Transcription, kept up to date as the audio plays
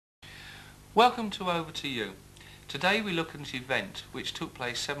Welcome to Over to You. Today we look at an event which took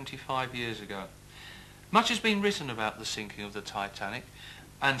place 75 years ago. Much has been written about the sinking of the Titanic,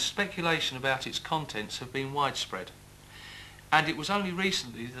 and speculation about its contents have been widespread. And it was only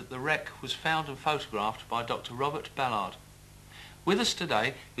recently that the wreck was found and photographed by Dr. Robert Ballard. With us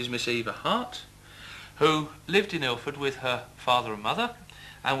today is Miss Eva Hart, who lived in Ilford with her father and mother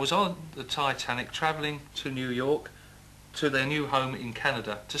and was on the Titanic travelling to New York to their new home in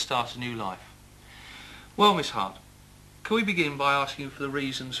Canada to start a new life. Well, Miss Hart, can we begin by asking you for the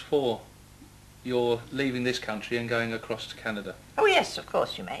reasons for your leaving this country and going across to Canada? Oh yes, of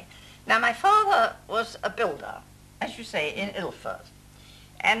course you may. Now my father was a builder, as you say, in Ilford,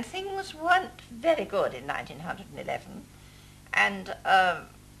 and things weren't very good in 1911, and a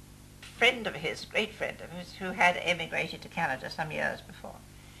friend of his, great friend of his, who had emigrated to Canada some years before,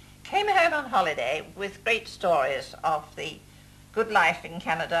 came home on holiday with great stories of the good life in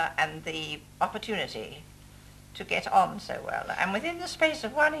Canada and the opportunity to get on so well. And within the space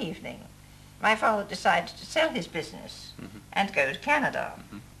of one evening, my father decided to sell his business and go to Canada.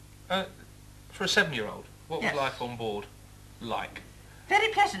 For a 7-year-old, what Yes. was life on board like? Very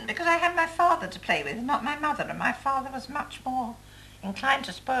pleasant, because I had my father to play with, not my mother, and my father was much more inclined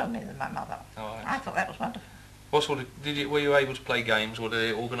to spoil me than my mother. Oh, I thought that was wonderful. What sort of, were you able to play games, or did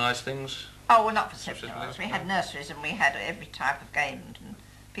they organise things? Oh, well, not for 7 Specifically, year olds. We no. had nurseries and we had every type of game and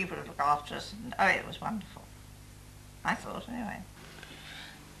people to look after us, and oh, it was wonderful. I thought, anyway.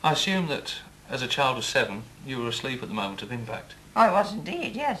 I assume that as a child of 7, you were asleep at the moment of impact. Oh, I was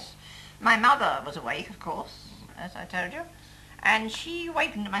indeed, yes. My mother was awake, of course, as I told you, and she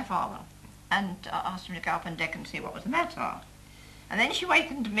wakened my father and asked him to go up on deck and see what was the matter. And then she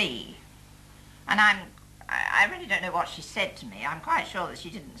wakened me, and I really don't know what she said to me. I'm quite sure that she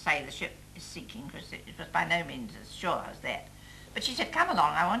didn't say the ship is sinking, because it was by no means as sure as that. But she said, come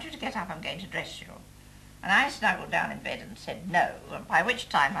along, I want you to get up, I'm going to dress you. And I snuggled down in bed and said no, and by which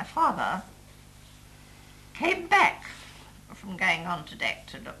time my father came back from going on to deck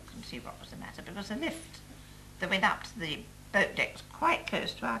to look and see what was the matter, because the lift that went up to the boat deck was quite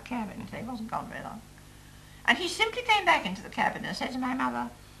close to our cabin, so he wasn't gone very long. And he simply came back into the cabin and said to my mother,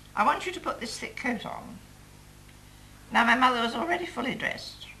 I want you to put this thick coat on. Now my mother was already fully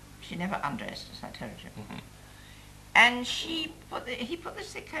dressed. She never undressed, as I told you. And he put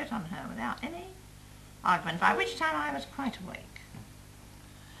this thick coat on her without any argument, by which time I was quite awake.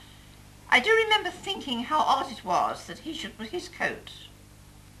 I do remember thinking how odd it was that he should put his coat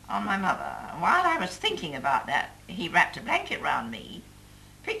on my mother. And while I was thinking about that, he wrapped a blanket round me,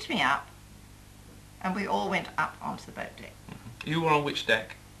 picked me up, and we all went up onto the boat deck. You were on which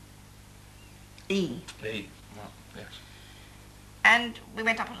deck? E. E. Oh, yes. And we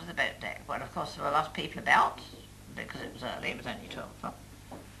went up onto the boat deck. Well, of course, there were a lot of people about, because it was early, it was only 12 o'clock.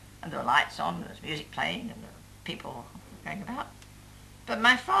 And there were lights on, there was music playing, and there were people going about. But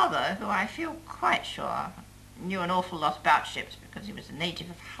my father, who I feel quite sure knew an awful lot about ships because he was a native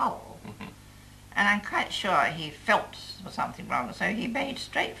of Hull, and I'm quite sure he felt there was something wrong, so he made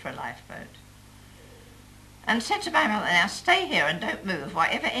straight for a lifeboat and said to my mother, now stay here and don't move.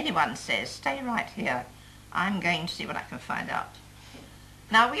 Whatever anyone says, stay right here. I'm going to see what I can find out.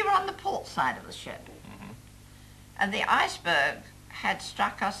 Now, we were on the port side of the ship, and the iceberg had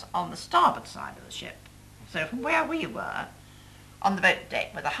struck us on the starboard side of the ship. So from where we were, on the boat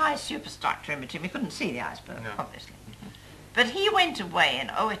deck, with a high superstructure in between, we couldn't see the iceberg, obviously. But he went away,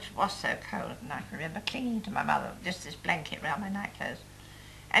 and oh, it was so cold, and I can remember clinging to my mother, just this blanket round my nightclothes.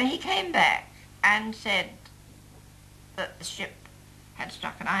 And he came back and said that the ship had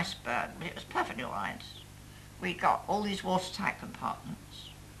struck an iceberg, but it was perfectly all right. We'd got all these watertight compartments,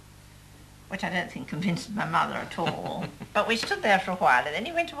 which I don't think convinced my mother at all. But we stood there for a while, and then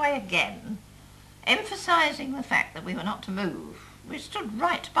he went away again, emphasising the fact that we were not to move. We stood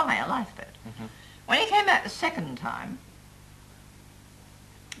right by a lifeboat. When he came back the second time,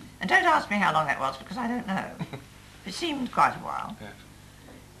 and don't ask me how long that was, because I don't know. It seemed quite a while. Yes.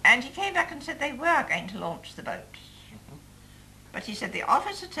 And he came back and said they were going to launch the boat. But he said, the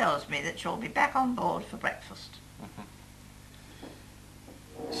officer tells me that you'll be back on board for breakfast.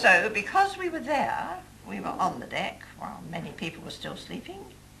 So, because we were there, we were on the deck while many people were still sleeping.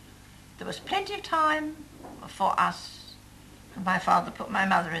 There was plenty of time for us. My father put my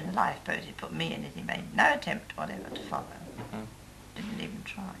mother in the lifeboat, he put me in it, he made no attempt whatever to follow. Didn't even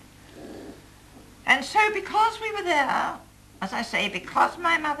try. And so because we were there, as I say, because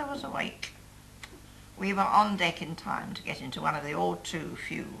my mother was awake, we were on deck in time to get into one of the all too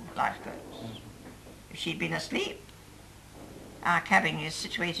few lifeboats. If she'd been asleep, our cabin is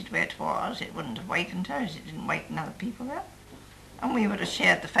situated where it was, it wouldn't have wakened her, as it didn't waken other people there. and we would have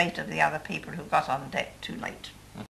shared the fate of the other people who got on deck too late.